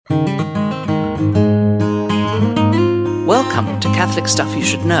Welcome to Catholic Stuff You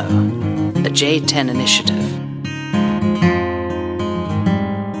Should Know, the J10 Initiative.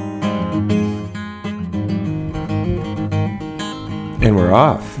 And we're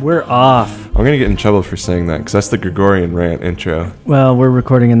off. We're off. I'm going to get in trouble for saying that because that's the Gregorian rant intro. Well, we're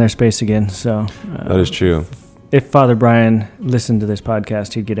recording in their space again, so... that is true. If Father Brian listened to this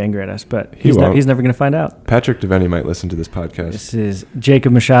podcast, he'd get angry at us, but he's never going to find out. Patrick Devaney might listen to this podcast. This is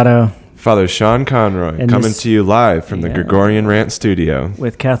Jacob Machado. Father Sean Conroy coming to you live from the Gregorian Rant Studio.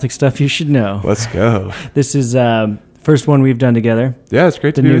 With Catholic Stuff You Should Know. Let's go. This is first one we've done together. Yeah, it's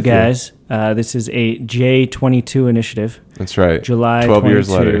great to be with you. The new guys. This is a J22 initiative. That's right. July 12 years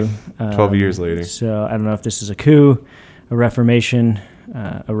 22. later. 12 years later. So I don't know if this is a coup, a reformation,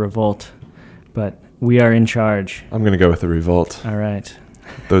 a revolt, but we are in charge. I'm going to go with a revolt. All right.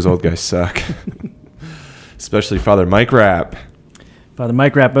 Those old guys suck. Especially Father Mike Rapp. Father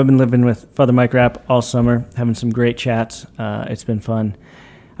Mike Rapp. I've been living with Father Mike Rapp all summer, having some great chats. It's been fun.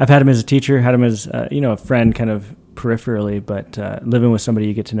 I've had him as a teacher, had him as a friend kind of peripherally, but living with somebody,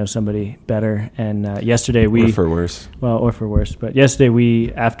 you get to know somebody better. And yesterday we... Or for worse. Well, or for worse. But yesterday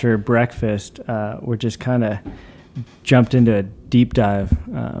we, after breakfast, we're just kind of jumped into a deep dive,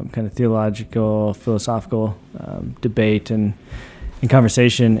 kind of theological, philosophical debate and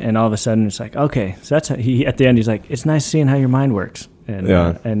conversation. And all of a sudden it's like, okay, so that's how at the end he's like, it's nice seeing how your mind works. And,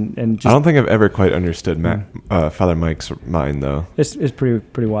 yeah. And just, I don't think I've ever quite understood Father Mike's mind, though. It's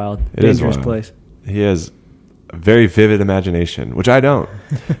pretty wild. It Dangerous is wild. Place. He has a very vivid imagination, which I don't.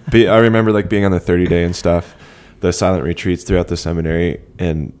 I remember being on the 30-day and stuff, the silent retreats throughout the seminary,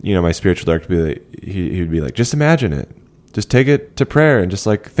 and my spiritual director would be like, he'd be like, just imagine it, just take it to prayer and just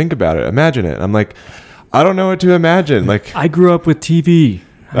think about it, imagine it. And I'm like, I don't know what to imagine. I grew up with TV.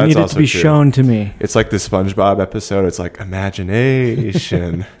 I need it to be shown to me. It's like the SpongeBob episode. It's like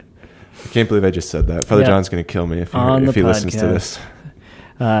imagination. I can't believe I just said that. Father John's going to kill me if he listens to this.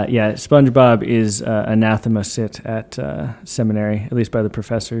 SpongeBob is anathema sit at seminary, at least by the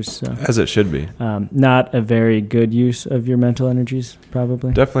professors. So. As it should be. Not a very good use of your mental energies,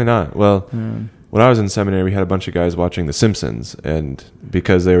 probably. Definitely not. Well, when I was in seminary, we had a bunch of guys watching The Simpsons, and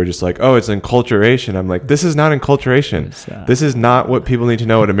because they were just like, oh, it's enculturation, I'm like, this is not enculturation. This is not what people need to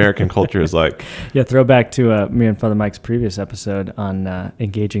know what American culture is like. Yeah, throwback to me and Father Mike's previous episode on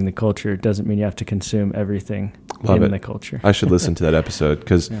engaging the culture doesn't mean you have to consume everything in the culture. I should listen to that episode,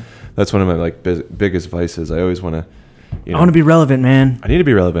 because that's one of my biggest vices. I always want to... I want to be relevant, man. I need to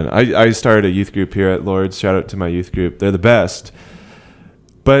be relevant. I started a youth group here at Lourdes. Shout out to my youth group. They're the best.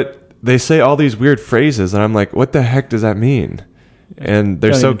 But they say all these weird phrases, and I'm like, what the heck does that mean? And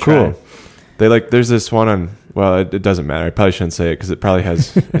they're so cool. They there's this one on, well, it doesn't matter. I probably shouldn't say it because it probably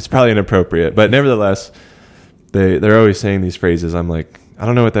has, it's probably inappropriate. But nevertheless, they're always saying these phrases. I'm like, I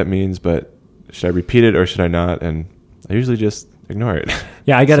don't know what that means, but should I repeat it or should I not? And I usually just ignore it.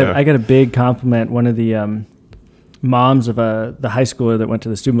 Yeah, I got a big compliment. One of the moms of the high schooler that went to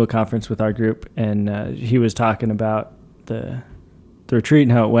the Steubenville conference with our group, and he was talking about the retreat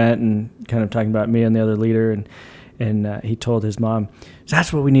and how it went, and kind of talking about me and the other leader, and he told his mom,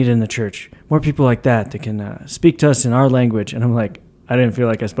 that's what we need in the church, more people like that can speak to us in our language. And I'm like, I didn't feel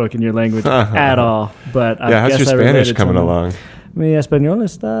like I spoke in your language at all, but I guess how's your Spanish coming along? Mi español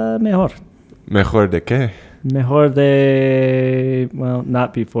está mejor. Mejor de qué? Mejor de, well,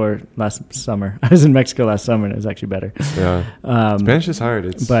 not before last summer. I was in Mexico last summer, and it was actually better. Yeah, Spanish is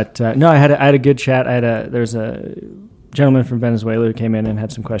hard. But no, I had a good chat. There's a gentleman from Venezuela who came in and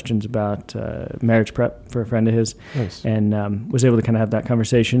had some questions about marriage prep for a friend of his. Nice. And was able to kind of have that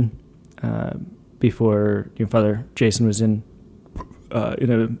conversation before Father Jason was in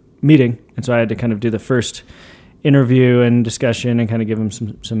a meeting, and so I had to kind of do the first interview and discussion and kind of give him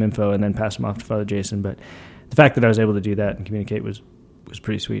some info and then pass him off to Father Jason. But the fact that I was able to do that and communicate was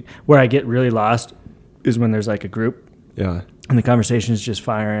pretty sweet. Where I get really lost is when there's a group. Yeah. And the conversation is just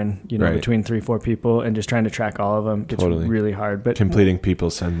firing, right, between 3-4 people, and just trying to track all of them gets really hard. But completing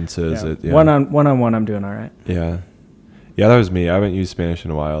people's sentences. Yeah. One-on-one, I'm doing all right. Yeah. Yeah, that was me. I haven't used Spanish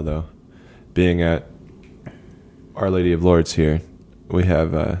in a while, though. Being at Our Lady of Lourdes here, we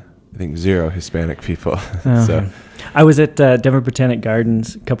have, I think, 0 Hispanic people. So I was at Denver Botanic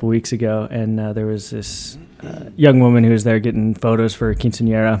Gardens a couple weeks ago, and there was this young woman who was there getting photos for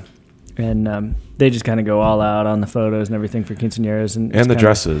quinceañera. And they just kind of go all out on the photos and everything for quinceañeras and the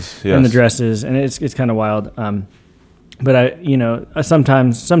dresses, yes. And the dresses, and it's kind of wild. But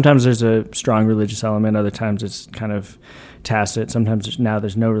sometimes there's a strong religious element. Other times it's kind of tacit. Sometimes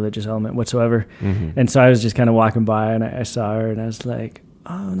there's no religious element whatsoever. Mm-hmm. And so I was just kind of walking by, and I saw her, and I was like,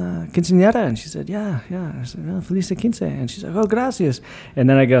 una quinceañera? And she said, yeah. I said, oh, feliz quince. And she's like, oh, gracias. And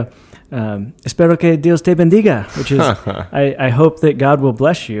then I go, espero que Dios te bendiga, which is, I hope that God will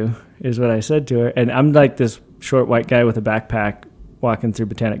bless you, is what I said to her. And I'm like this short white guy with a backpack walking through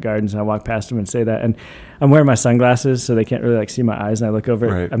Botanic Gardens, and I walk past him and say that. And I'm wearing my sunglasses, so they can't really like see my eyes. And I look over,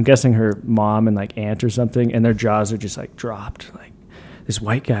 Right. I'm guessing her mom and like aunt or something, and their jaws are just like dropped. Like, this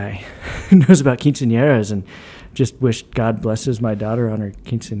white guy who knows about quinceañeras and just wished God blesses my daughter on her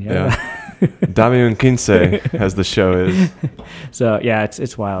quinceañera. Yeah. Dame un quince, as the show is. So yeah,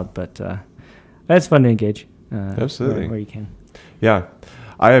 it's wild, but it's fun to engage. Absolutely. Where you can. Yeah.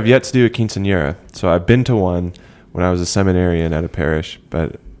 I have yet to do a quinceañera. So I've been to one when I was a seminarian at a parish,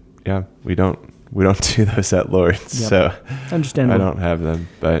 but yeah, we don't do those at Lourdes. Yep. So Understandable. I don't have them,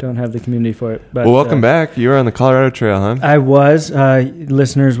 but Don't have the community for it. But well, welcome back. You were on the Colorado Trail, huh? I was.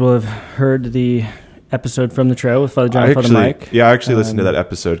 Listeners will have heard the episode from the trail with Father John and Father Mike. Yeah, I actually listened to that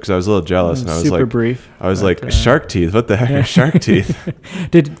episode because I was a little jealous, and I was super like, brief. I was like, shark teeth. What the heck are shark teeth?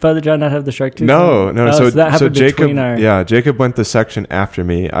 Did Father John not have the shark tooth? No. So that happened Jacob, between our. Jacob went the section after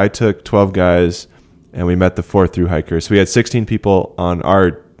me. I took 12 guys, and we met the 4 through hikers. So we had 16 people on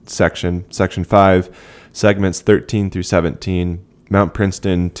our section 5, segments 13 through 17, Mount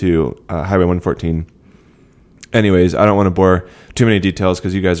Princeton to Highway 114. Anyways, I don't want to bore too many details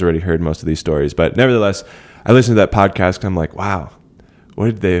because you guys already heard most of these stories. But nevertheless, I listened to that podcast and I'm like, wow,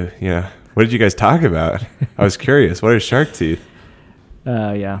 what did you guys talk about? I was curious. What are shark teeth?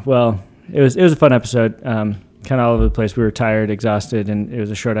 Yeah. Well, it was a fun episode. Kind of all over the place. We were tired, exhausted, and it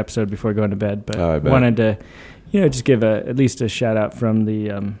was a short episode before going to bed. But I bet. wanted to, just give at least a shout out from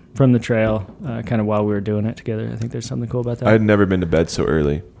the trail, kind of while we were doing it together. I think there's something cool about that. I had never been to bed so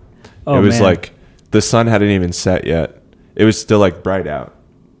early. Oh, it was man. like the sun hadn't even set yet. It was still like bright out.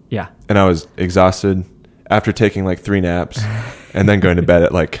 Yeah. And I was exhausted after taking like 3 naps and then going to bed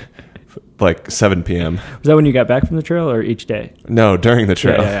at like 7 p.m. Was that when you got back from the trail or each day? No, during the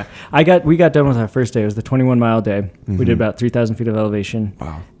trail. Yeah. We got done with our first day. It was the 21-mile day. Mm-hmm. We did about 3,000 feet of elevation.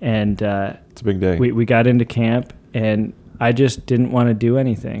 Wow. And It's a big day. we got into camp, and I just didn't want to do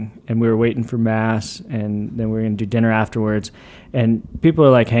anything. And we were waiting for Mass, and then we were going to do dinner afterwards. And people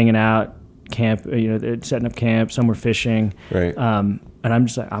are like hanging out, camp, they're setting up camp. Some were fishing. Right. And I'm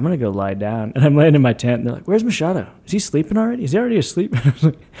just like, I'm going to go lie down. And I'm laying in my tent, and they're like, where's Machado? Is he sleeping already? Is he already asleep? I was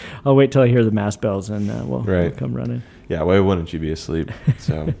like, I'll wait till I hear the Mass bells, and we'll come running. Yeah, why wouldn't you be asleep?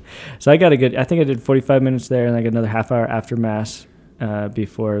 So So I think I did 45 minutes there, and like another half hour after Mass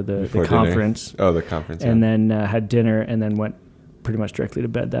before the conference. Oh, the conference. And then had dinner, and then went pretty much directly to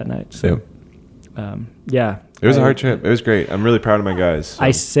bed that night. So, yeah. It was a hard trip. It was great. I'm really proud of my guys. So. I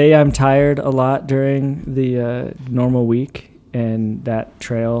say I'm tired a lot during the normal week, and that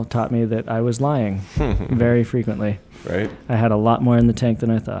trail taught me that I was lying very frequently. Right. I had a lot more in the tank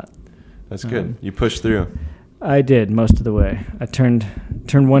than I thought. That's good. You pushed through. I did most of the way. I turned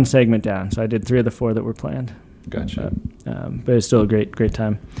one segment down, so I did 3 of the 4 that were planned. Gotcha. But it's still a great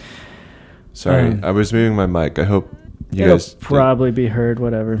time. Sorry, I was moving my mic. I hope you It'll guys probably be heard.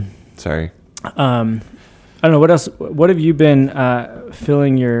 Whatever. Sorry. I don't know what else. What have you been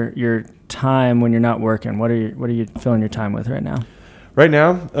filling your time when you're not working? What are you filling your time with right now? Right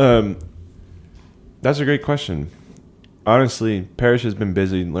now, that's a great question. Honestly, Parish has been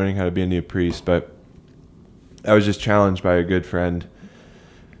busy learning how to be a new priest, but I was just challenged by a good friend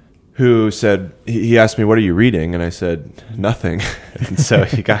who said, he asked me, what are you reading? And I said, nothing. And so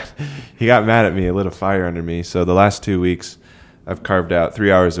he got mad at me, lit a fire under me. So the last 2 weeks, I've carved out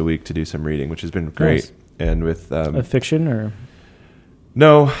 3 hours a week to do some reading, which has been great. Nice. And with A fiction or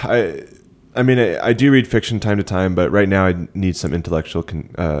no, I mean I do read fiction time to time, but right now I need some intellectual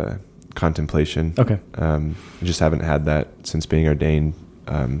contemplation. okay. I just haven't had that since being ordained.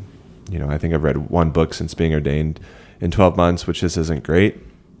 I think I've read 1 book since being ordained in 12 months, which just isn't great.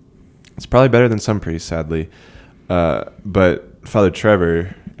 It's probably better than some priests, sadly. But Father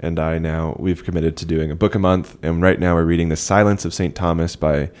Trevor and I we've committed to doing a book a month, and right now we're reading The Silence of St. Thomas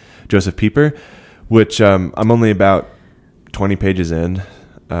by Joseph Pieper, which I'm only about 20 pages in.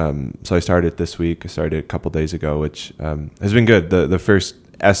 So I started this week. I started a couple days ago, which has been good. The first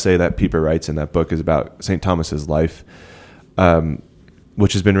essay that Pieper writes in that book is about St. Thomas's life,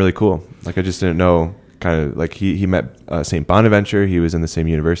 which has been really cool. Like, I just didn't know, kind of like he met St. Bonaventure. He was in the same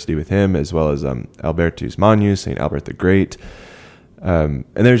university with him, as well as Albertus Magnus, St. Albert the Great. And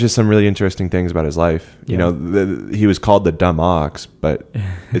there's just some really interesting things about his life. Yeah. He was called the dumb ox, but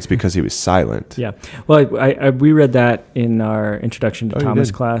it's because he was silent. Yeah. Well, we read that in our introduction to Thomas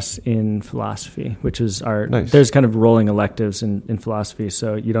did? class in philosophy, which is our, Nice. There's kind of rolling electives in philosophy,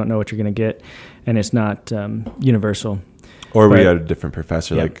 so you don't know what you're going to get, and it's not universal. Or we But- had a different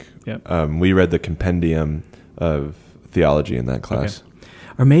professor. Yeah, Like yeah. we read the compendium of theology in that class.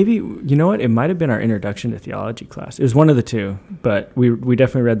 Or maybe, you know what? It might have been our introduction to theology class. It was one of the two, but we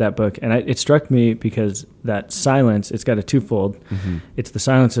definitely read that book. And it struck me because that silence, it's got a twofold. Mm-hmm. It's the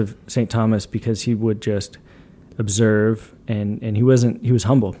silence of St. Thomas because he would just observe and he was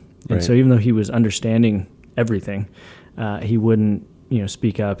humble. And Right. so even though he was understanding everything, he wouldn't,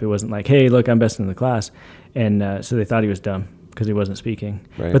 speak up. It wasn't like, hey, look, I'm best in the class. And so they thought he was dumb because he wasn't speaking.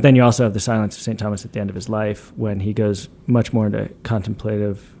 Right. But then you also have the silence of St. Thomas at the end of his life when he goes much more into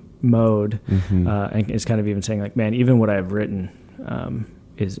contemplative mode Mm-hmm. and is kind of even saying like, man, even what I've written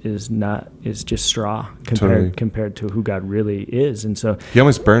is just straw compared to who God really is. And so He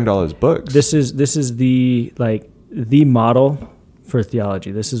almost burned all his books. this is the model for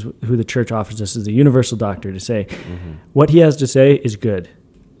theology. This is who the church offers us as the universal doctor to say, what he has to say is good.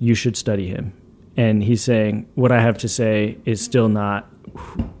 You should study him. And he's saying, what I have to say is still not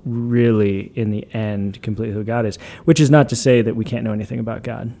really, in the end, completely who God is, which is not to say that we can't know anything about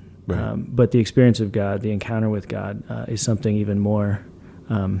God. Right. But the experience of God, the encounter with God, is something even more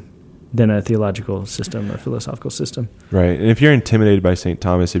than a theological system or philosophical system. Right. And if you're intimidated by St.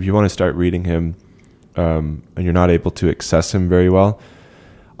 Thomas, if you want to start reading him and you're not able to access him very well,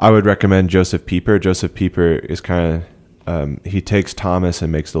 I would recommend Joseph Pieper. Joseph Pieper is kind of, he takes Thomas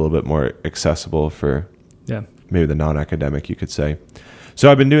and makes it a little bit more accessible for maybe the non-academic, you could say.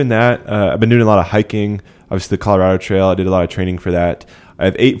 So I've been doing that. I've been doing a lot of hiking. Obviously, the Colorado Trail, I did a lot of training for that. I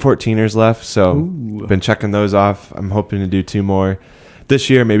have 8 14ers left, so been checking those off. I'm hoping to do 2 more this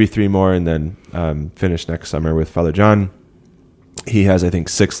year, maybe 3 more, and then finish next summer with Father John. He has, I think,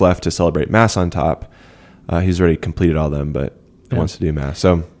 6 left to celebrate Mass on top. He's already completed all of them, but wants to do Mass.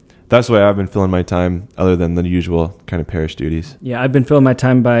 So that's the way I've been filling my time, other than the usual kind of parish duties. Yeah, I've been filling my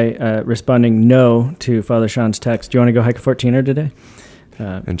time by responding no to Father Sean's text. Do you want to go hike a 14er today?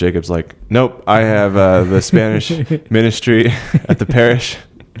 And Jacob's like, nope, I have the Spanish ministry at the parish.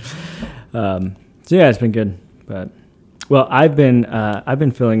 So yeah, it's been good. But well, I've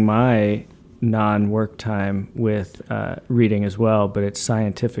been filling my non-work time with reading as well, but it's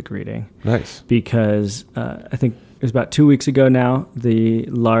scientific reading. Nice. Because I think it was about 2 weeks ago now, the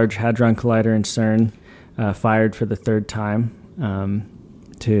Large Hadron Collider in CERN fired for the 3rd time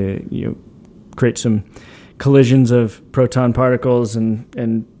to create some collisions of proton particles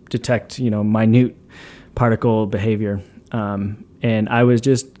and detect minute particle behavior. And I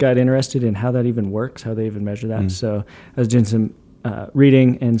got interested in how that even works, how they even measure that. So I was doing some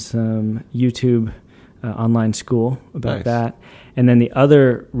reading and some YouTube online school about that. And then the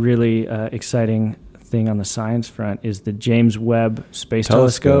other really exciting thing on the science front is the James Webb Space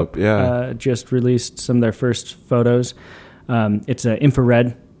Telescope. Just released some of their first photos. It's an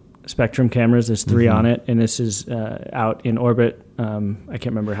infrared spectrum cameras. There's 3 on it, and this is out in orbit. I can't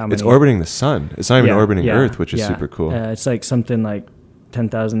remember how many. It's orbiting the sun. It's not even orbiting Earth, which is super cool. It's like something like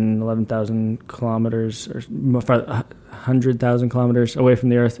 10,000, 11,000 kilometers or 100,000 kilometers away from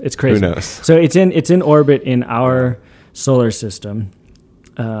the Earth. It's crazy. Who knows? So it's in orbit in our solar system,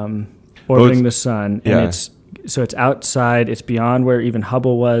 orbiting the sun, and it's outside. It's beyond where even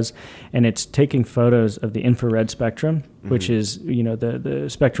Hubble was, and it's taking photos of the infrared spectrum, which is the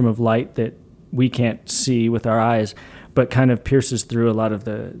spectrum of light that we can't see with our eyes, but kind of pierces through a lot of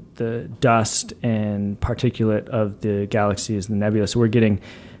the dust and particulate of the galaxies and the nebula. So we're getting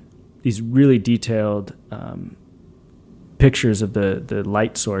these really detailed pictures of the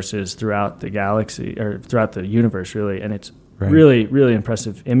light sources throughout the galaxy or throughout the universe, really, and it's really, really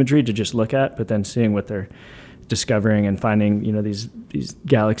impressive imagery to just look at. But then seeing what they're discovering and finding, these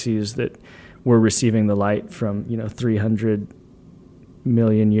galaxies that were receiving the light from 300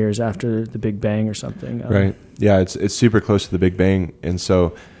 million years after the Big Bang or something. Right. Yeah, it's super close to the Big Bang, and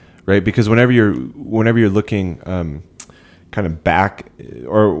so because whenever you're looking kind of back,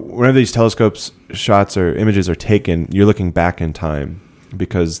 or whenever these telescopes shots or images are taken, you're looking back in time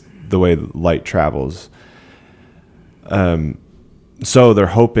because the way light travels. So they're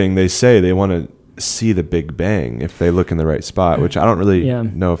hoping, they say they want to see the Big Bang if they look in the right spot, which I don't really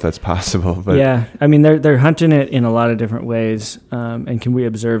know if that's possible. But yeah, I mean they're hunting it in a lot of different ways. And can we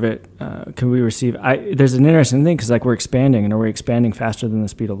observe it? Can we receive? There's an interesting thing because we're expanding, and we're expanding faster than the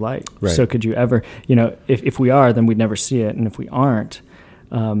speed of light. Right. So could you ever, if we are, then we'd never see it, and if we aren't,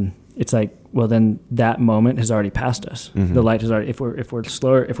 it's like, well, then that moment has already passed us. Mm-hmm. The light has already. If we're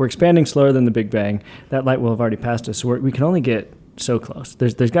slower, if we're expanding slower than the Big Bang, that light will have already passed us. So we can only get so close.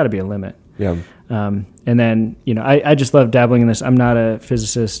 There's got to be a limit. Yeah. And then, I just love dabbling in this. I'm not a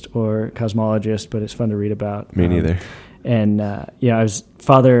physicist or cosmologist, but it's fun to read about. Me neither. And, I was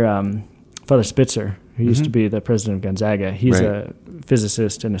Father Spitzer, who used to be the president of Gonzaga. He's a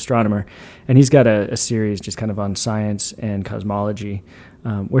physicist and astronomer, and he's got a series just kind of on science and cosmology,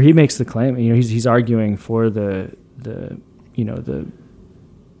 where he makes the claim. He's arguing for the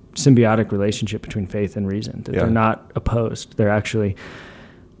symbiotic relationship between faith and reason, that they're not opposed. They're actually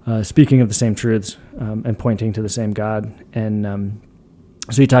speaking of the same truths and pointing to the same God. And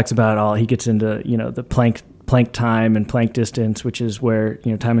so he talks about he gets into the Planck time and Planck distance, which is where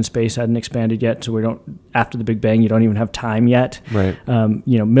time and space hadn't expanded yet. So after the Big Bang, you don't even have time yet. Right.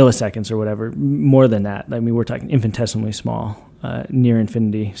 Milliseconds or whatever. More than that. I mean, we're talking infinitesimally small, near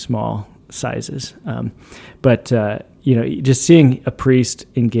infinity small sizes. But just seeing a priest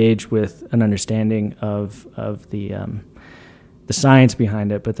engage with an understanding of the science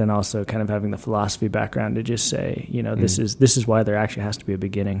behind it, but then also kind of having the philosophy background to just say, this is why there actually has to be a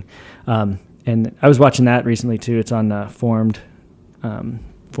beginning. And I was watching that recently too. It's on Formed,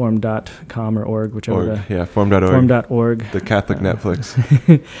 form.com or org, whichever. Form.org. Form.org. The Catholic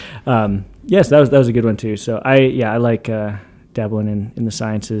Netflix. Yes, that was a good one too. So I like dabbling in the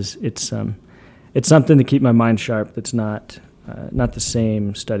sciences. It's something to keep my mind sharp. That's not the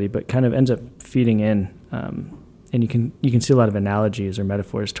same study, but kind of ends up feeding in. And you can see a lot of analogies or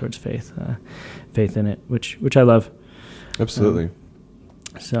metaphors towards faith in it, which I love. Absolutely.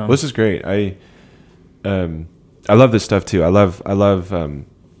 So this is great. I love this stuff too. I love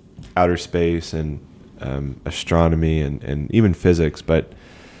outer space and astronomy and even physics, but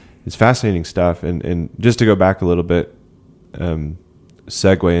it's fascinating stuff. And just to go back a little bit,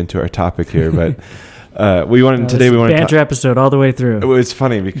 segue into our topic here, but we wanted banter episode all the way through. It's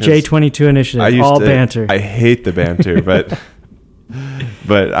funny because J22 initiative, banter. I hate the banter, but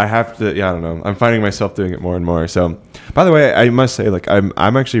I have to. Yeah, I don't know. I'm finding myself doing it more and more. So, by the way, I must say, I'm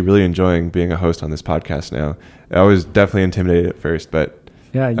actually really enjoying being a host on this podcast now. I was definitely intimidated at first, but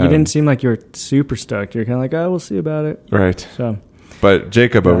yeah, you didn't seem like you were super stoked. You're kind of like, oh, we'll see about it. Right. So, but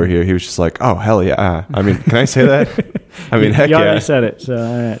Jacob over here, he was just like, oh, hell yeah. I mean, can I say that? I mean, heck you yeah. already said it, so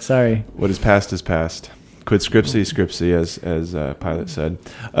all right, sorry. What is past is past. Quid scripsi, as Pilate said.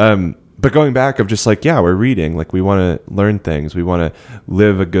 But going back of just we're reading. We want to learn things. We want to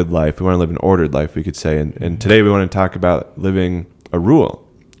live a good life. We want to live an ordered life, we could say. And today we want to talk about living a rule.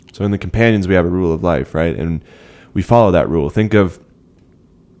 So in the Companions, we have a rule of life, right? And we follow that rule. Think of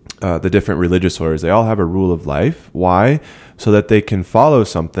the different religious orders. They all have a rule of life. Why? So that they can follow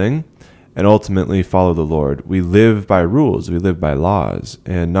something and ultimately follow the Lord. We live by rules. We live by laws.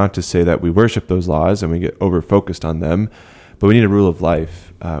 And not to say that we worship those laws and we get over-focused on them, but we need a rule of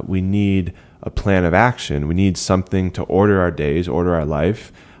life. We need a plan of action. We need something to order our days, order our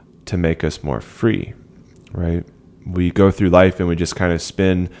life, to make us more free, right? We go through life and we just kind of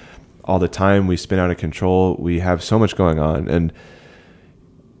spin all the time. We spin out of control. We have so much going on. And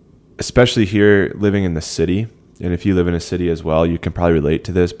especially here living in the city, and if you live in a city as well, you can probably relate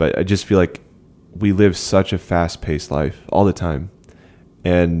to this, but I just feel like we live such a fast-paced life all the time.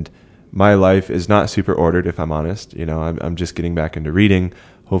 And my life is not super ordered, if I'm honest. I'm just getting back into reading.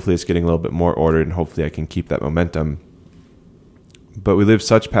 Hopefully it's getting a little bit more ordered, and hopefully I can keep that momentum. But we live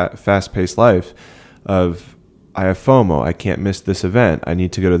such fast-paced life of, I have FOMO. I can't miss this event. I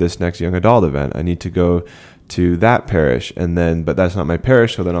need to go to this next young adult event. I need to go to that parish, but that's not my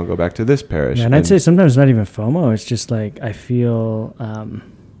parish, so then I'll go back to this parish. Yeah, and I'd say sometimes not even FOMO. It's just I feel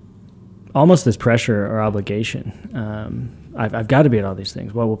almost this pressure or obligation. I've got to be at all these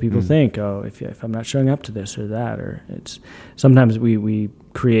things. What will people think? Oh, if I'm not showing up to this or that, or it's sometimes we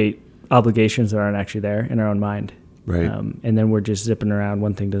create obligations that aren't actually there in our own mind, right? And then we're just zipping around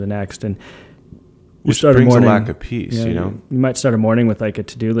one thing to the next, and which brings a lack of peace. You might start a morning with a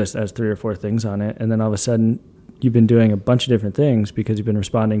to-do list that has 3 or 4 things on it, and then all of a sudden you've been doing a bunch of different things because you've been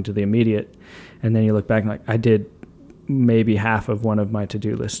responding to the immediate, and then you look back and I did maybe half of one of my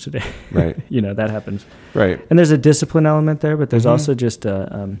to-do lists today. Right. That happens. Right. And there's a discipline element there, but there's also just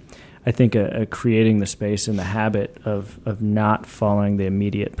I think a creating the space and the habit of not following the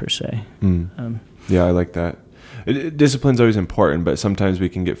immediate per se. Yeah, I like that. Discipline's always important, but sometimes we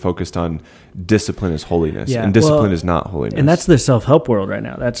can get focused on discipline is holiness, and discipline is not holiness. And that's the self-help world right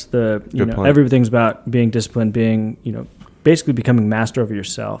now. That's the everything's about being disciplined, being basically becoming master over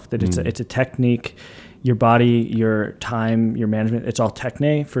yourself. That it's a technique. Your body, your time, your management, it's all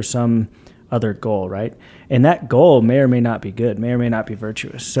techne for some other goal, right? And that goal may or may not be good, may or may not be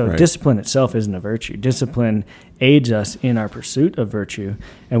virtuous. So discipline itself isn't a virtue. Discipline aids us in our pursuit of virtue,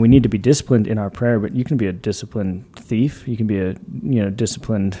 and we need to be disciplined in our prayer, but you can be a disciplined thief. You can be a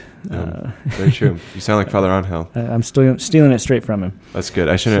disciplined... very true. You sound like Father Angel. I'm still stealing it straight from him. That's good.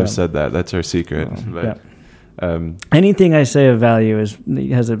 I shouldn't have said that. That's our secret. Anything I say of value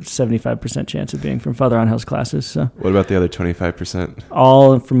has a 75% chance of being from Father Angel's classes. So What about the other 25%?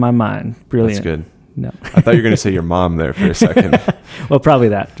 all from my mind. Brilliant. That's good. No. I thought you were going to say your mom there for a second. Well, probably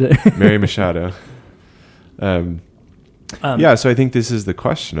that. Mary Machado. Yeah, so I think this is the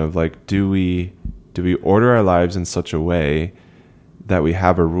question of like, do we order our lives in such a way that we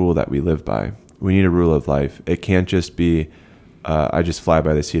have a rule that we live by? We need a rule of life. It can't just be, I just fly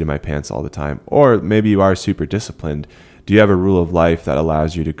by the seat of my pants all the time. Or maybe you are super disciplined. Do you have a rule of life that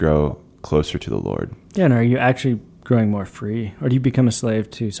allows you to grow closer to the Lord? Yeah, and are you actually growing more free, or do you become a slave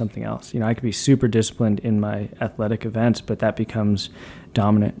to something else? I could be super disciplined in my athletic events, but that becomes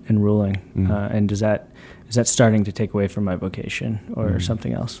dominant and ruling. And is that starting to take away from my vocation or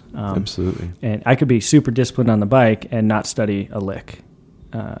something else? Absolutely. And I could be super disciplined on the bike and not study a lick.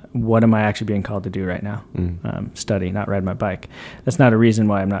 What am I actually being called to do right now? Study, not ride my bike. That's not a reason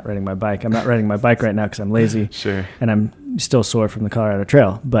why I'm not riding my bike. I'm not riding my bike right now because I'm lazy. Sure. And I'm still sore from the Colorado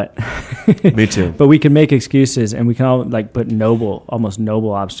Trail. But Me too. But we can make excuses, and we can all put almost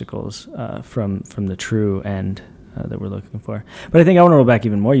noble obstacles from the true end that we're looking for. But I think I want to roll back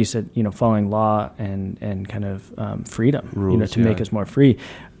even more. You said following law and kind of freedom, rules, to make us more free.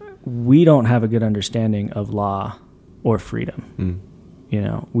 We don't have a good understanding of law or freedom.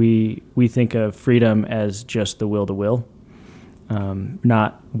 We think of freedom as just the will to will,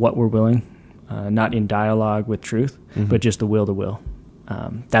 not what we're willing, not in dialogue with truth, but just the will to will.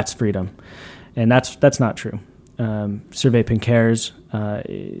 That's freedom, and that's not true. Survey Pincares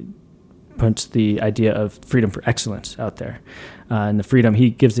puts the idea of freedom for excellence out there, and the freedom, he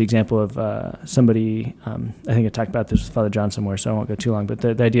gives the example of somebody. I think I talked about this with Father John somewhere, so I won't go too long. But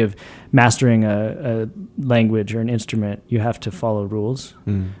the idea of mastering a language or an instrument, you have to follow rules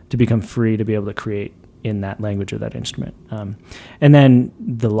to become free to be able to create in that language or that instrument. And then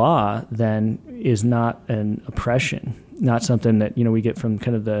the law then is not an oppression, not something that we get from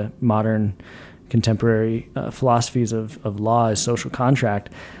kind of the modern contemporary philosophies of law as social contract.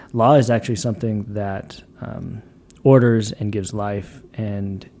 Law is actually something that orders and gives life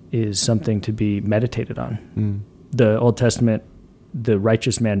and is something to be meditated on. The Old Testament, the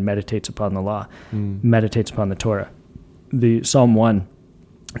righteous man meditates upon the law, meditates upon the Torah. The Psalm 1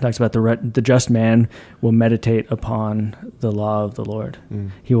 talks about the just man will meditate upon the law of the Lord.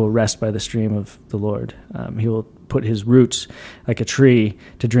 He will rest by the stream of the Lord. He will put his roots like a tree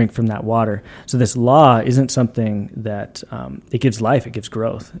to drink from that water. So this law isn't something that it gives life, it gives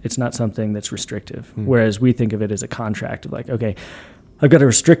growth. It's not something that's restrictive. Whereas we think of it as a contract of okay, I've got to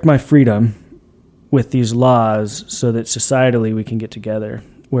restrict my freedom with these laws so that societally we can get together.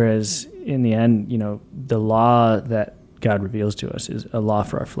 Whereas in the end, the law that God reveals to us is a law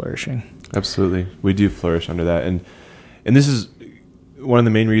for our flourishing. Absolutely. We do flourish under that. And this is one of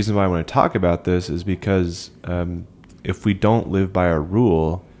the main reasons why I want to talk about this is because if we don't live by our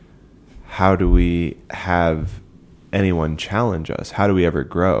rule, how do we have anyone challenge us? How do we ever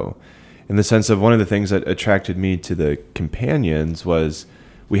grow? In the sense of one of the things that attracted me to the companions was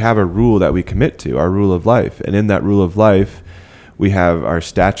we have a rule that we commit to, our rule of life. And in that rule of life, we have our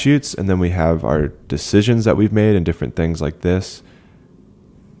statutes, and then we have our decisions that we've made and different things like this.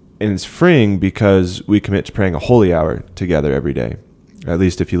 And it's freeing because we commit to praying a holy hour together every day. At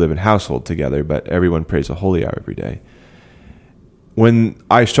least if you live in household together, but everyone prays a holy hour every day. When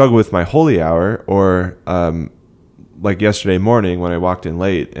I struggle with my holy hour, or like yesterday morning when I walked in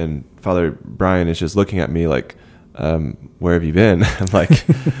late and Father Brian is just looking at me like, where have you been? I'm like,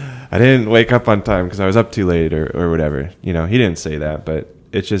 I didn't wake up on time because I was up too late or whatever. He didn't say that, but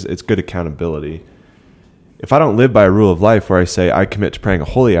it's good accountability. If I don't live by a rule of life where I say I commit to praying a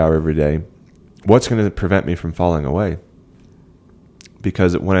holy hour every day, what's going to prevent me from falling away?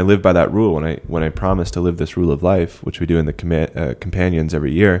 Because when I live by that rule, when I promise to live this rule of life, which we do in the companions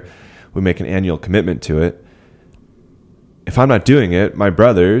every year, we make an annual commitment to it. If I'm not doing it, my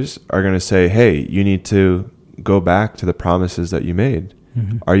brothers are going to say, hey, you need to go back to the promises that you made.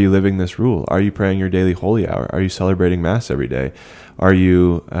 Are you living this rule? Are you praying your daily holy hour? Are you celebrating Mass every day? Are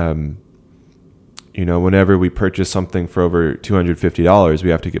you, whenever we purchase something for over $250, we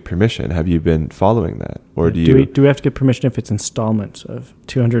have to get permission. Have you been following that? Or do we have to get permission if it's installments of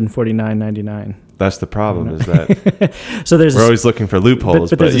 $249.99? That's the problem. Is that so we're always looking for loopholes.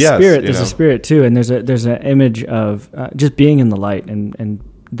 But there's a spirit. There's a spirit too, and there's an image of just being in the light, and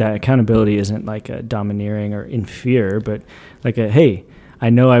that accountability isn't like a domineering or in fear, but like hey, I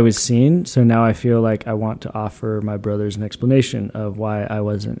know I was seen, so now I feel like I want to offer my brothers an explanation of why I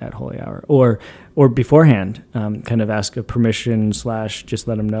wasn't at Holy Hour, or beforehand, kind of ask a permission / just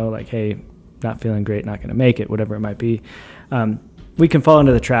let them know like, hey, not feeling great, not going to make it, whatever it might be. We can fall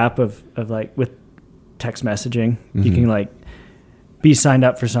into the trap of like with text messaging. Mm-hmm. You can like be signed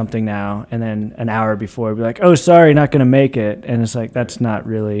up for something now, and then an hour before be like, oh, sorry, not going to make it. And it's like, that's not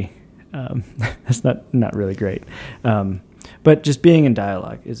really, that's not really great. But just being in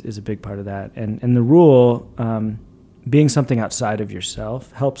dialogue is a big part of that. And the rule, being something outside of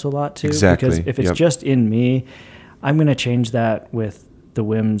yourself helps a lot too. Exactly. Because if it's just in me, I'm going to change that with the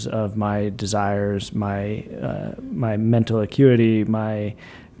whims of my desires, my mental acuity, my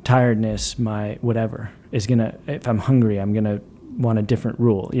tiredness, my whatever is going to, if I'm hungry, I'm going to want a different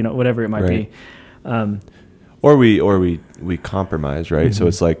rule, whatever it might be. Or we compromise, right? Mm-hmm. So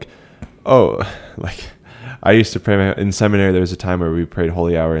it's like, I used to pray in seminary. There was a time where we prayed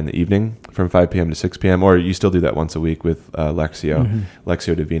holy hour in the evening from 5 p.m. to 6 p.m. Or you still do that once a week with Lectio,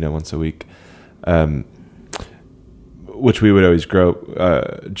 Lectio Divina once a week, which we would always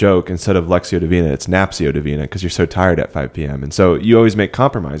joke, instead of Lectio Divina, it's Napsio Divina, because you're so tired at 5 p.m. And so you always make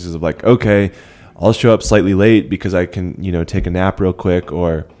compromises of like, okay, I'll show up slightly late because I can, take a nap real quick,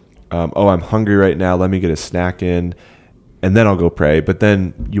 or, I'm hungry right now, let me get a snack in, and then I'll go pray. But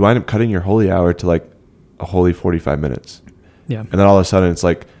then you wind up cutting your holy hour to like a holy 45 minutes. Yeah. And then all of a sudden it's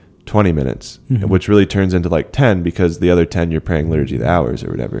like 20 minutes, which really turns into like 10, because the other 10 you're praying liturgy of the hours or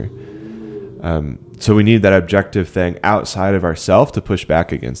whatever. So we need that objective thing outside of ourselves to push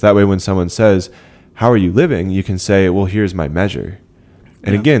back against. That way when someone says, how are you living? You can say, well, here's my measure.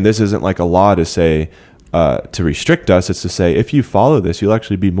 And again, this isn't like a law to say, to restrict us. It's to say, if you follow this, you'll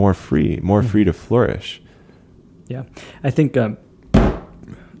actually be more free to flourish. Yeah. I think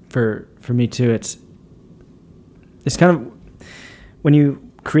for me too, it's kind of when you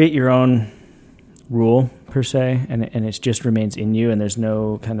create your own rule per se, and it just remains in you, and there's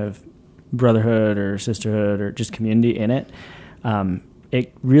no kind of brotherhood or sisterhood or just community in it.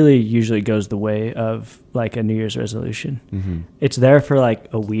 It really usually goes the way of like a New Year's resolution. Mm-hmm. It's there for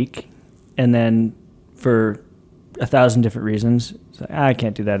like a week, and then for 1,000 different reasons, it's like, I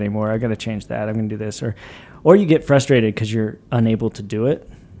can't do that anymore. I got to change that. I'm going to do this, or you get frustrated because you're unable to do it.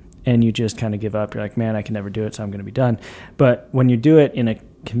 And you just kind of give up. You're like, man, I can never do it, so I'm going to be done. But when you do it in a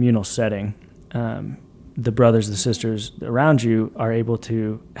communal setting, the brothers, the sisters around you are able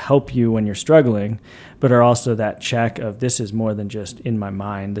to help you when you're struggling, but are also that check of, this is more than just in my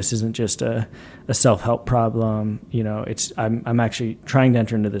mind. This isn't just a self-help problem. I'm actually trying to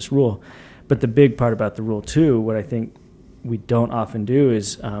enter into this rule. But the big part about the rule too, what I think we don't often do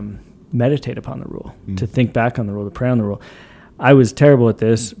is meditate upon the rule, to think back on the rule, to pray on the rule. I was terrible at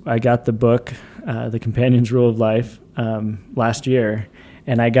this. I got the book, The Companion's Rule of Life, last year,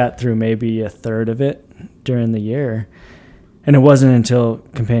 and I got through maybe a third of it during the year. And it wasn't until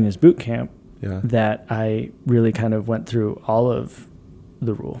Companions Boot Camp that I really kind of went through all of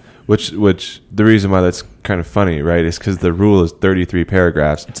the rule. Which the reason why that's kind of funny, right, is because the rule is 33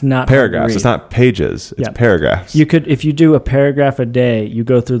 paragraphs. It's not paragraphs. It's not pages. It's paragraphs. You could, if you do a paragraph a day, you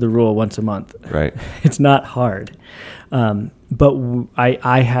go through the rule once a month. Right. It's not hard. But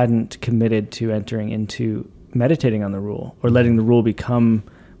I hadn't committed to entering into meditating on the rule or letting the rule become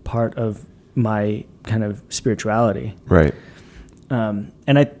part of my kind of spirituality. Right. And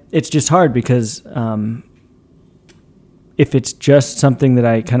it's just hard because if it's just something that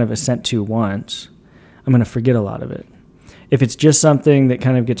I kind of assent to once, I'm going to forget a lot of it. If it's just something that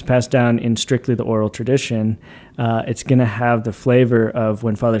kind of gets passed down in strictly the oral tradition, it's going to have the flavor of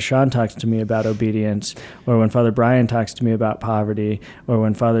when Father Sean talks to me about obedience, or when Father Brian talks to me about poverty, or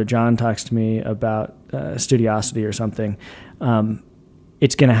when Father John talks to me about studiosity or something.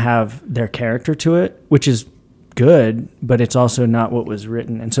 It's going to have their character to it, which is good, but it's also not what was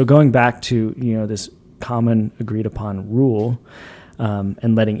written. And so going back to this common agreed upon rule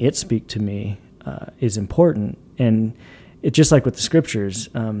and letting it speak to me is important. And it's just like with the scriptures,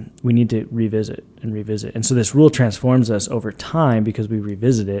 we need to revisit and revisit. And so this rule transforms us over time because we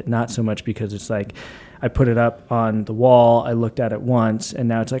revisit it, not so much because it's like I put it up on the wall, I looked at it once, and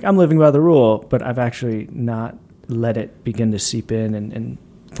now it's like I'm living by the rule, but I've actually not let it begin to seep in and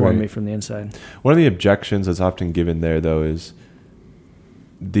form me from the inside. One of the objections that's often given there, though, is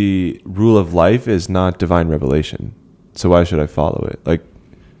the rule of life is not divine revelation. So why should I follow it? Like,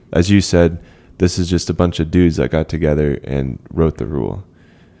 as you said, this is just a bunch of dudes that got together and wrote the rule.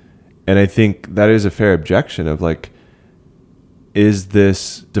 And I think that is a fair objection of like, is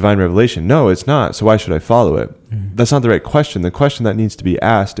this divine revelation? No, it's not. So why should I follow it? Mm-hmm. That's not the right question. The question that needs to be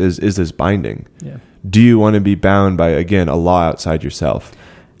asked is this binding? Yeah. Do you want to be bound by, again, a law outside yourself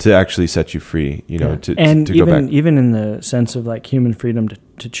to actually set you free, to go back? Even in the sense of like human freedom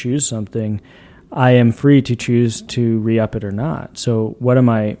to choose something, I am free to choose to re-up it or not. So what am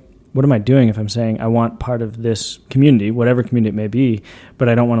I doing if I'm saying I want part of this community, whatever community it may be, but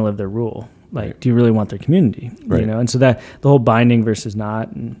I don't want to live their rule, Like, Right. do you really want their community? Right. You know, and so that the whole binding versus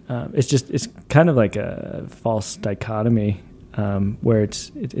not, and it's kind of like a false dichotomy where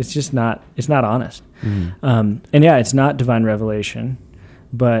it's just not honest. Mm-hmm. And yeah, it's not divine revelation,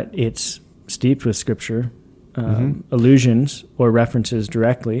 but it's steeped with scripture, allusions or references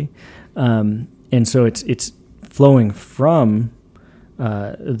directly, and so it's flowing from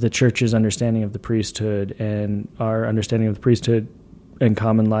the church's understanding of the priesthood and our understanding of the priesthood and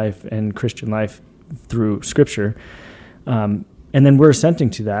common life and Christian life through scripture. And then we're assenting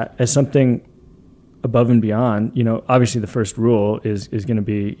to that as something above and beyond. You know, obviously the first rule is going to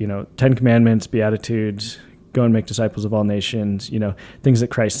be, 10 commandments, beatitudes, go and make disciples of all nations, things that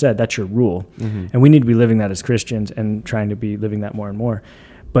Christ said. That's your rule. Mm-hmm. And we need to be living that as Christians and trying to be living that more and more.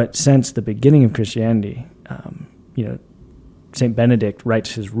 But since the beginning of Christianity, St. Benedict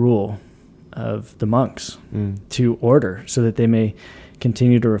writes his rule of the monks to order so that they may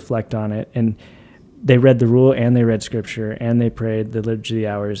continue to reflect on it. And they read the rule and they read scripture and they prayed the Liturgy of the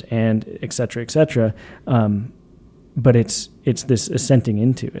Hours and et cetera, et cetera. But it's this assenting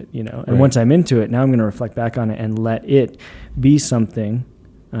into it, And Right. once I'm into it, now I'm going to reflect back on it and let it be something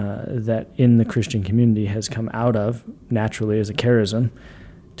that in the Christian community has come out of naturally as a charism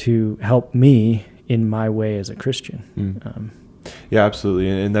to help me in my way as a Christian. Yeah, absolutely.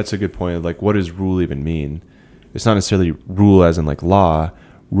 And that's a good point. Like, what does rule even mean? It's not necessarily rule as in like law.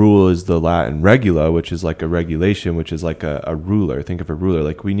 Rule is the Latin regula, which is like a regulation, which is like a ruler. Think of a ruler.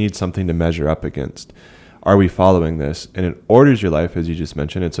 Like, we need something to measure up against. Are we following this? And it orders your life, as you just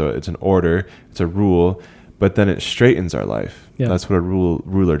mentioned. It's an order. It's a rule. But then it straightens our life. Yeah. That's what a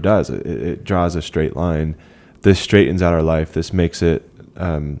ruler does. It draws a straight line. This straightens out our life. This makes it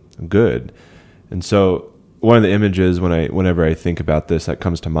good. And so one of the images whenever I think about this that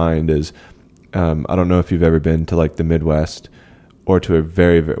comes to mind is, I don't know if you've ever been to like the Midwest or to a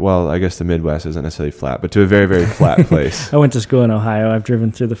very, very, well, I guess the Midwest isn't necessarily flat, but to a very, very flat place. I went to school in Ohio. I've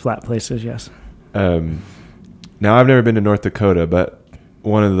driven through the flat places, yes. Now, I've never been to North Dakota, but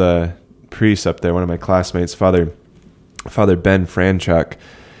one of the priests up there, one of my classmates, Father Ben Franchuk,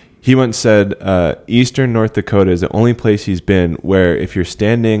 he once said, Eastern North Dakota is the only place he's been where if you're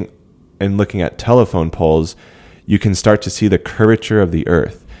standing and looking at telephone poles, you can start to see the curvature of the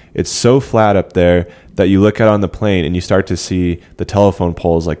earth. It's so flat up there that you look out on the plane and you start to see the telephone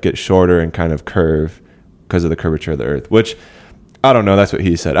poles like get shorter and kind of curve because of the curvature of the earth, which I don't know. That's what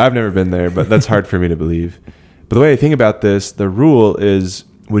he said. I've never been there, but that's hard for me to believe. But the way I think about this, the rule is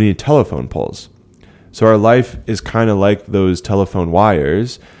we need telephone poles. So our life is kind of like those telephone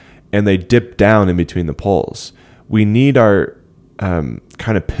wires, and they dip down in between the poles. We need our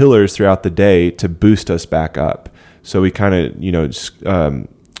kind of pillars throughout the day to boost us back up. So we kind of,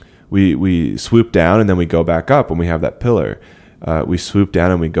 we swoop down and then we go back up when we have that pillar. We swoop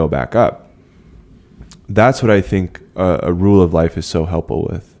down and we go back up. That's what I think a rule of life is so helpful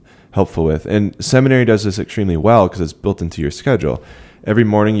with. And seminary does this extremely well because it's built into your schedule. Every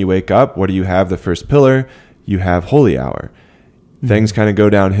morning you wake up, what do you have? The first pillar, you have Holy Hour. Mm-hmm. Things kind of go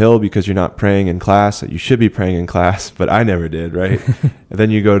downhill because you're not praying in class. You should be praying in class, but I never did, right? And then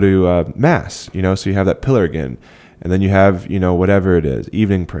you go to Mass, so you have that pillar again. And then you have, whatever it is,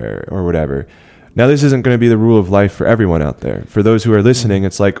 evening prayer or whatever. Now, this isn't going to be the rule of life for everyone out there. For those who are listening,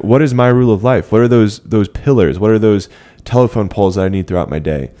 it's like, what is my rule of life? What are those pillars? What are those telephone poles that I need throughout my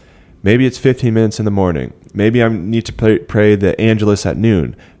day? Maybe it's 15 minutes in the morning. Maybe I need to pray the Angelus at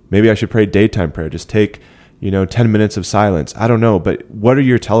noon. Maybe I should pray daytime prayer. Just take, 10 minutes of silence. I don't know, but what are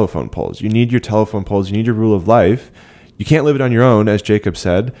your telephone poles? You need your telephone poles. You need your rule of life. You can't live it on your own, as Jacob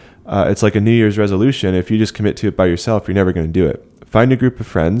said. It's like a New Year's resolution. If you just commit to it by yourself, you're never going to do it. Find a group of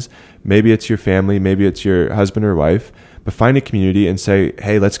friends. Maybe it's your family. Maybe it's your husband or wife. But find a community and say,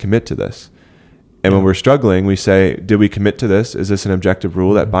 hey, let's commit to this. And when we're struggling, we say, did we commit to this? Is this an objective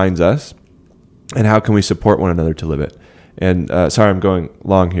rule that binds us? And how can we support one another to live it? And sorry, I'm going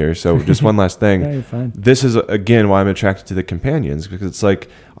long here. So just one last thing. Yeah, you're fine. This is, again, why I'm attracted to the companions, because it's like,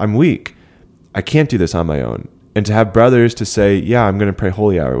 I'm weak. I can't do this on my own. And to have brothers to say, yeah, I'm going to pray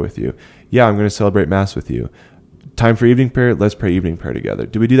Holy Hour with you. Yeah, I'm going to celebrate Mass with you. Time for evening prayer, let's pray evening prayer together.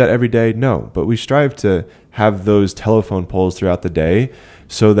 Do we do that every day? No, but we strive to have those telephone poles throughout the day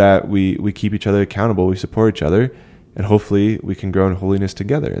so that we keep each other accountable, we support each other, and hopefully we can grow in holiness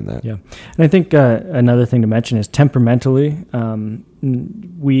together in that. Yeah, and I think another thing to mention is temperamentally,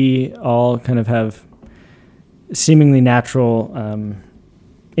 we all kind of have seemingly natural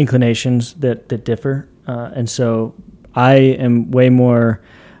inclinations that differ, and so I am way more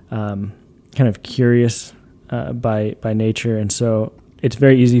kind of curious by nature, and so it's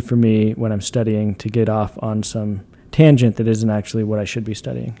very easy for me when I'm studying to get off on some tangent that isn't actually what I should be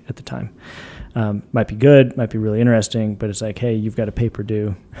studying at the time. Might be good, might be really interesting, but it's like, hey, you've got a paper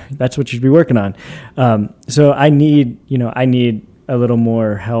due. That's what you should be working on. So I need a little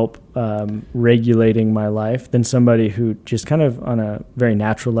more help regulating my life than somebody who just kind of on a very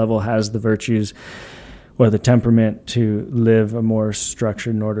natural level has the virtues or the temperament to live a more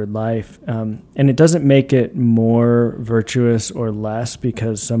structured and ordered life. And it doesn't make it more virtuous or less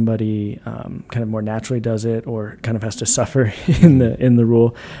because somebody kind of more naturally does it or kind of has to suffer in the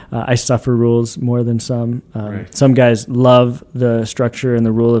rule. I suffer rules more than some. Right. Some guys love the structure and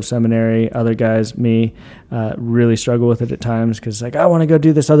the rule of seminary. Other guys, me, really struggle with it at times because like, I want to go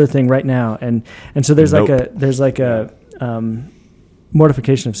do this other thing right now. And so there's like a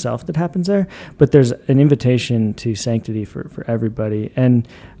mortification of self that happens there, but there's an invitation to sanctity for everybody. And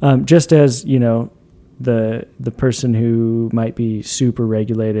just as, the person who might be super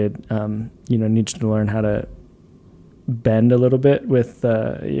regulated, needs to learn how to bend a little bit with,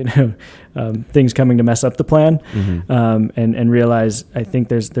 things coming to mess up the plan, and realize, I think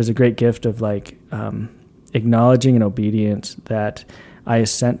there's a great gift of like acknowledging in obedience that I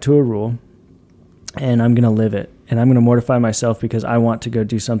assent to a rule and I'm going to live it. And I'm going to mortify myself because I want to go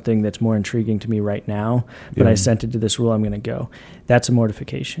do something that's more intriguing to me right now. But I assented to this rule, I'm going to go. That's a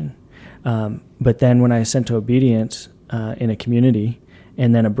mortification. But then when I assent to obedience in a community,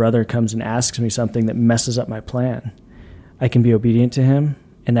 and then a brother comes and asks me something that messes up my plan, I can be obedient to him,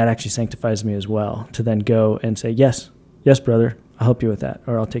 and that actually sanctifies me as well, to then go and say, yes, brother, I'll help you with that,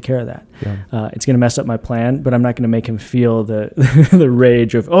 or I'll take care of that. Yeah. It's going to mess up my plan, but I'm not going to make him feel the the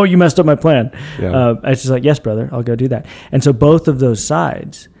rage of, oh, you messed up my plan. Yeah. It's just like, yes, brother, I'll go do that. And so both of those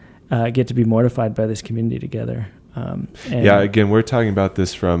sides get to be mortified by this community together. Again, we're talking about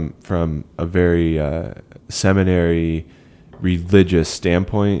this from a very seminary, religious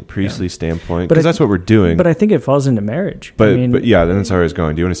standpoint, priestly standpoint, because that's what we're doing. But I think it falls into marriage. But that's where I was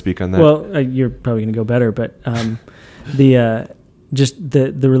going. Do you want to speak on that? Well, you're probably going to go better, but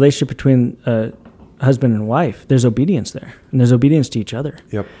the relationship between husband and wife, there's obedience there, and there's obedience to each other.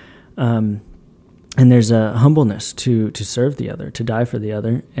 Yep. And there's a humbleness to serve the other, to die for the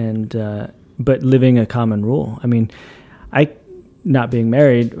other, and but living a common rule. I mean, not being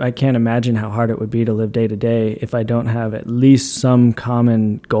married, I can't imagine how hard it would be to live day to day if I don't have at least some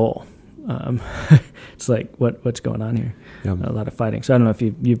common goal. It's like, what's going on here? Yep. A lot of fighting. So I don't know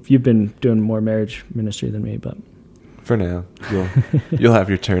if you've been doing more marriage ministry than me, but. For now, you'll have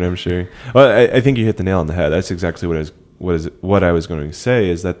your turn, I'm sure. Well, I think you hit the nail on the head. That's exactly what I was going to say,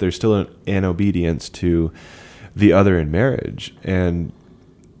 is that there's still an obedience to the other in marriage. And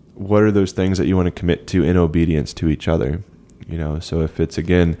what are those things that you want to commit to in obedience to each other? So if it's,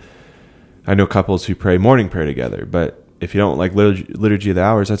 again, I know couples who pray morning prayer together, but if you don't like liturgy of the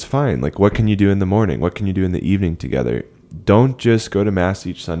hours, that's fine. Like, what can you do in the morning? What can you do in the evening together? Don't just go to Mass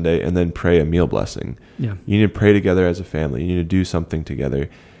each Sunday and then pray a meal blessing. Yeah. You need to pray together as a family. You need to do something together.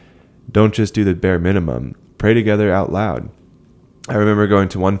 Don't just do the bare minimum. Pray together out loud. I remember going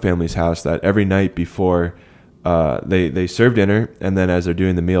to one family's house that every night before they serve dinner, and then as they're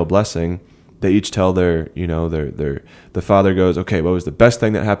doing the meal blessing, they each tell the father goes, okay, what was the best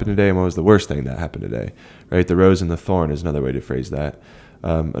thing that happened today and what was the worst thing that happened today? Right? The rose and the thorn is another way to phrase that.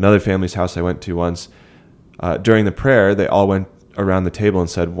 Another family's house I went to once, during the prayer, they all went around the table and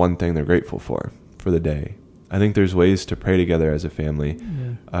said one thing they're grateful for the day. I think there's ways to pray together as a family,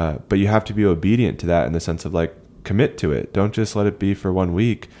 but you have to be obedient to that in the sense of like, commit to it. Don't just let it be for 1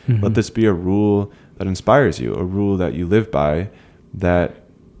 week. Mm-hmm. Let this be a rule that inspires you, a rule that you live by, that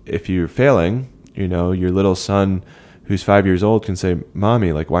if you're failing, your little son who's 5 years old can say,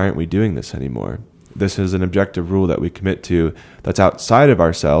 Mommy, like, why aren't we doing this anymore? This is an objective rule that we commit to that's outside of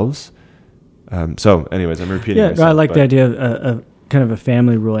ourselves. So anyways, I'm repeating myself. I like the idea of kind of a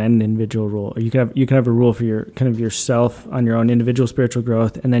family rule and an individual rule. You can have a rule for your kind of yourself on your own individual spiritual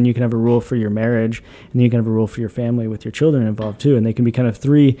growth, and then you can have a rule for your marriage, and then you can have a rule for your family with your children involved too. And they can be kind of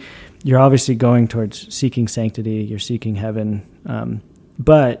three. You're obviously going towards seeking sanctity, you're seeking heaven,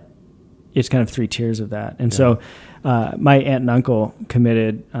 but it's kind of three tiers of that. And so my aunt and uncle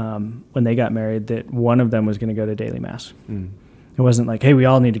committed when they got married that one of them was going to go to daily Mass. Mm. It wasn't like, hey, we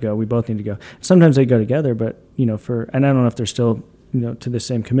all need to go. We both need to go. Sometimes they go together, but, and I don't know if they're still, to the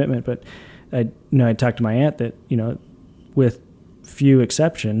same commitment, but I talked to my aunt that, with few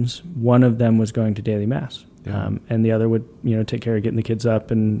exceptions, one of them was going to daily Mass. Yeah. And the other would, take care of getting the kids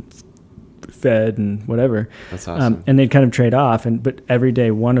up and fed and whatever. That's awesome. And they'd kind of trade off, but every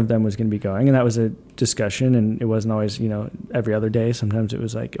day one of them was going to be going, and that was a discussion, and it wasn't always, every other day. Sometimes it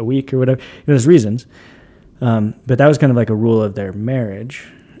was like a week or whatever. There's reasons. But that was kind of like a rule of their marriage.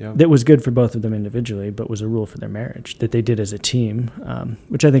 that was good for both of them individually, but was a rule for their marriage that they did as a team,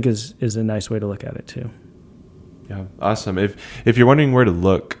 which I think is a nice way to look at it too. Yeah, awesome. If you're wondering where to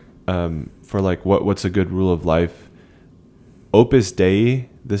look for like what's a good rule of life, Opus Dei,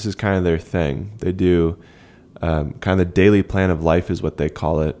 this is kind of their thing. They do kind of the daily plan of life is what they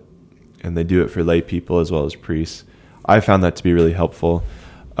call it, and they do it for lay people as well as priests. I found that to be really helpful.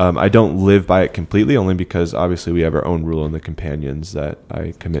 I don't live by it completely, only because obviously we have our own rule in the companions that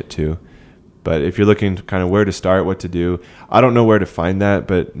I commit to. But if you're looking to kind of where to start, what to do, I don't know where to find that,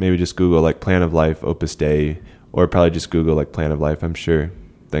 but maybe just Google like Plan of Life, Opus Dei, or probably just Google like Plan of Life. I'm sure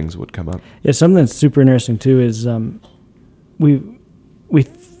things would come up. Yeah, something that's super interesting too is we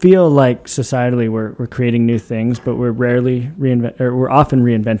feel like societally we're creating new things, but we're often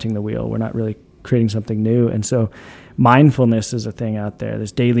reinventing the wheel. We're not really creating something new. And so mindfulness is a thing out there.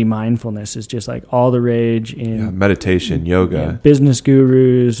 This daily mindfulness is just like all the rage in meditation, yoga, business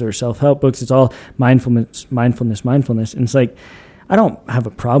gurus or self-help books. It's all mindfulness. And it's like, I don't have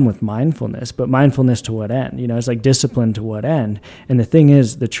a problem with mindfulness, but mindfulness to what end? It's like discipline to what end? And the thing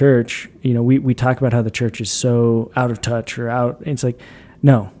is, the church, we talk about how the church is so out of touch or out. It's like,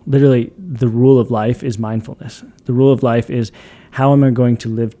 no, literally the rule of life is mindfulness. The rule of life is, how am I going to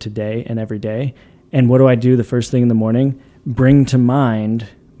live today and every day? And what do I do the first thing in the morning? Bring to mind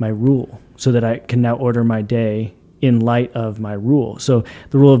my rule so that I can now order my day in light of my rule. So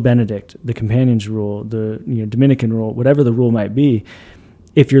the rule of Benedict, the companion's rule, the Dominican rule, whatever the rule might be,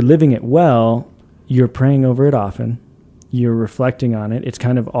 if you're living it well, you're praying over it often, you're reflecting on it, it's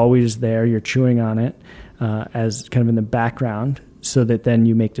kind of always there, you're chewing on it as kind of in the background, so that then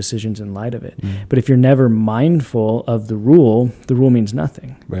you make decisions in light of it. But if you're never mindful of the rule means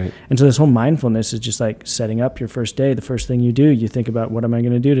nothing. Right. And so this whole mindfulness is just like setting up your first day. The first thing you do, you think about, what am I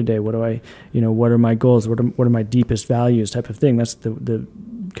going to do today? What are my goals? What are my deepest values type of thing? That's the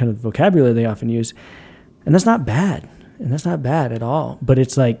kind of vocabulary they often use. And that's not bad. And that's not bad at all. But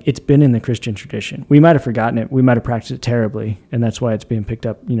it's like, it's been in the Christian tradition. We might have forgotten it. We might have practiced it terribly. And that's why it's being picked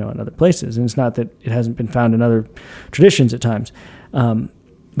up, in other places. And it's not that it hasn't been found in other traditions at times.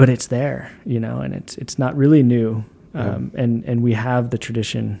 But it's there, and it's not really new. And we have the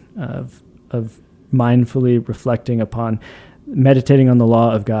tradition of mindfully reflecting upon, meditating on the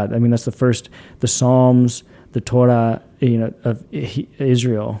law of God. I mean, that's the Psalms, the Torah, of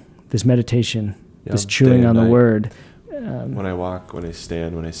Israel, this meditation, this chewing on the word. When I walk, when I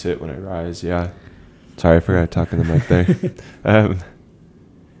stand, when I sit, when I rise. Yeah. Sorry, I forgot to talk in the mic there.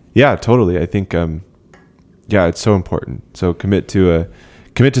 Yeah, totally. I think, it's so important. So commit to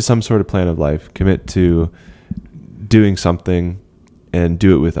some sort of plan of life, commit to doing something and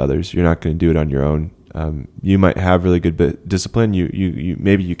do it with others. You're not going to do it on your own. You might have really good discipline. You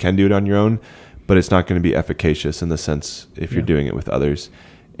maybe you can do it on your own, but it's not going to be efficacious in the sense if you're doing it with others.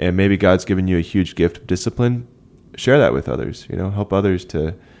 And maybe God's given you a huge gift of discipline. Share that with others, help others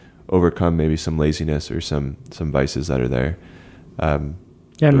to overcome maybe some laziness or some vices that are there. And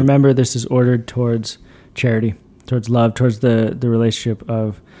remember, this is ordered towards charity, towards love, towards the relationship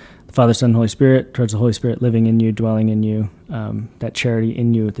of the Father, Son, and Holy Spirit, towards the Holy Spirit living in you, dwelling in you, that charity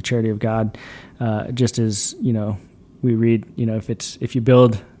in you, the charity of God. Just as, we read, if you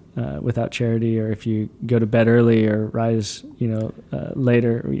build without charity, or if you go to bed early or rise,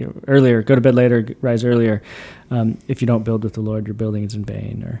 later, earlier, go to bed later, rise earlier. If you don't build with the Lord, your building is in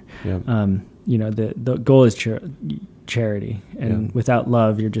vain. Or, the goal is charity, and without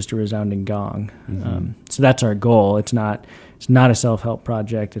love, you're just a resounding gong. So that's our goal. It's not a self-help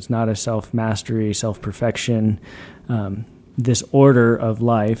project. It's not a self-mastery, self-perfection. This order of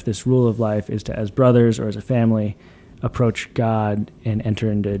life, this rule of life, is to, as brothers or as a family, approach God and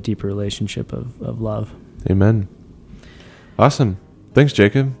enter into a deeper relationship of love. Amen. Awesome. Thanks,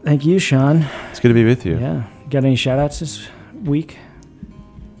 Jacob. Thank you, Sean. It's good to be with you. Yeah. Got any shout-outs this week?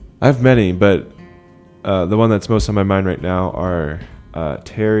 I have many, but the one that's most on my mind right now are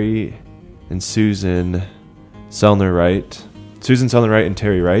Terry and Susan Selner Wright. Susan Selner Wright and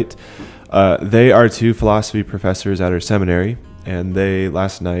Terry Wright. They are two philosophy professors at our seminary, and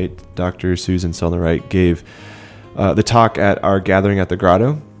last night, Dr. Susan Selner Wright gave the talk at our gathering at the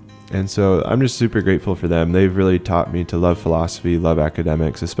Grotto. And so I'm just super grateful for them. They've really taught me to love philosophy, love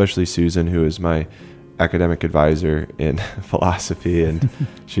academics, especially Susan, who is my academic advisor in philosophy. And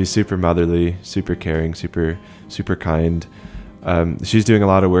she's super motherly, super caring, super, super kind. She's doing a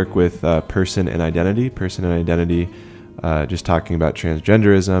lot of work with person and identity, just talking about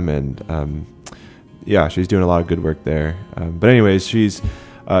transgenderism. And she's doing a lot of good work there. But anyways, she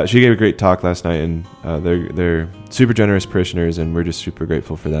gave a great talk last night, and they're super generous parishioners, and we're just super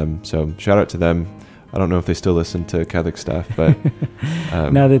grateful for them. So shout out to them. I don't know if they still listen to Catholic stuff, but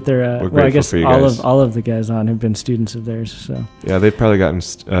now that they're we're I guess for you guys. all of the guys on have been students of theirs. So yeah, they've probably gotten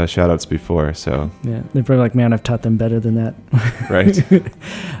shout outs before. So yeah, they're probably like, man, I've taught them better than that. Right.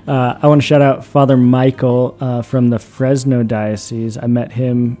 I want to shout out Father Michael from the Fresno Diocese. I met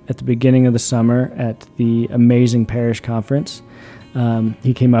him at the beginning of the summer at the Amazing Parish Conference.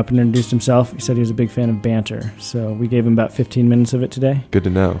 He came up and introduced himself. He said he was a big fan of banter. So we gave him about 15 minutes of it today. Good to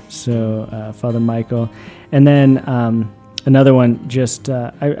know. So Father Michael. And then another one, just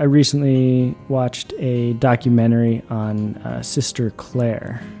I recently watched a documentary on Sister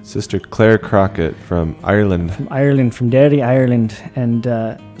Clare. Sister Clare Crockett from Ireland. From Ireland, from Derry, Ireland. And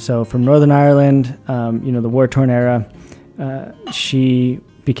so from Northern Ireland, the war-torn era, she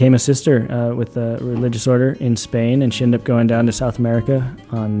became a sister with a religious order in Spain, and she ended up going down to South America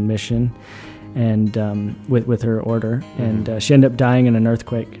on mission and with her order. And she ended up dying in an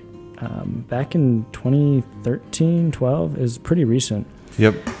earthquake back in 2013-12. Is pretty recent.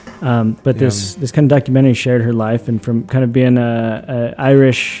 Yep. But this kind of documentary shared her life, and from kind of being a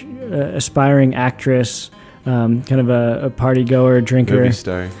Irish aspiring actress, kind of a party goer, drinker,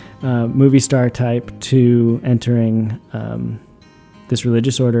 movie star type, to entering this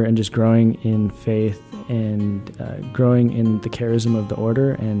religious order and just growing in faith and growing in the charism of the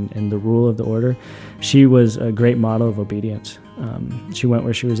order and the rule of the order. She was a great model of obedience. She went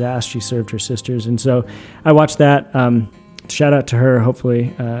where she was asked. She served her sisters. And so I watched that. Shout out to her.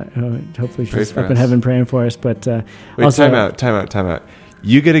 Hopefully she's up in heaven praying for us. But wait, also, time out.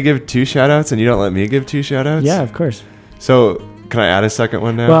 You get to give 2 shout outs and you don't let me give 2 shout outs? Yeah, of course. So can I add a second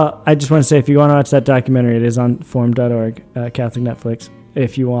one now? Well, I just want to say, if you want to watch that documentary, it is on forum.org, Catholic Netflix.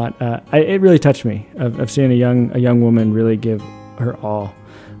 If you want, it really touched me. I've seen a young woman really give her all.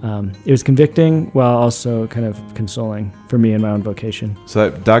 It was convicting while also kind of consoling for me in my own vocation. So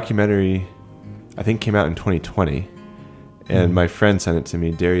that documentary, I think, came out in 2020, and my friend sent it to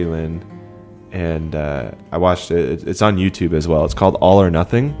me, Derry Lynn, and I watched it. It's on YouTube as well. It's called All or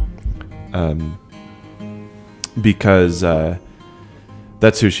Nothing, because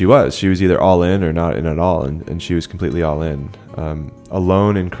that's who she was. She was either all in or not in at all, and she was completely all in.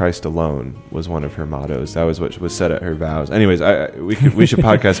 Alone in Christ alone was one of her mottos. That was what was said at her vows. Anyways, we should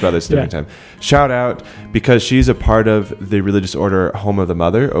podcast about this different time. Shout out, because she's a part of the religious order Home of the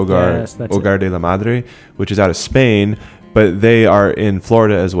Mother, Hogar de la Madre, which is out of Spain, but they are in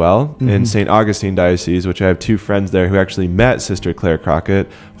Florida as well, in St. Augustine Diocese, which I have 2 friends there who actually met Sister Clare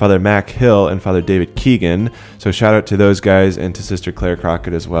Crockett, Father Mac Hill and Father David Keegan. So shout out to those guys and to Sister Clare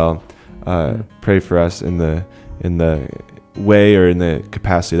Crockett as well. Pray for us in the way or in the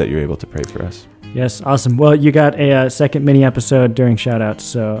capacity that you're able to pray for us. Yes, awesome. Well, you got a second mini episode during shoutouts,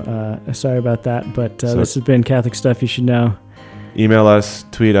 so sorry about that, but this has been Catholic Stuff You Should Know. Email us,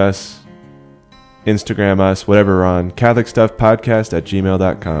 tweet us, Instagram us, whatever we're on,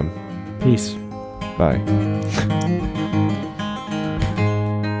 catholicstuffpodcast@gmail.com. Peace. Bye.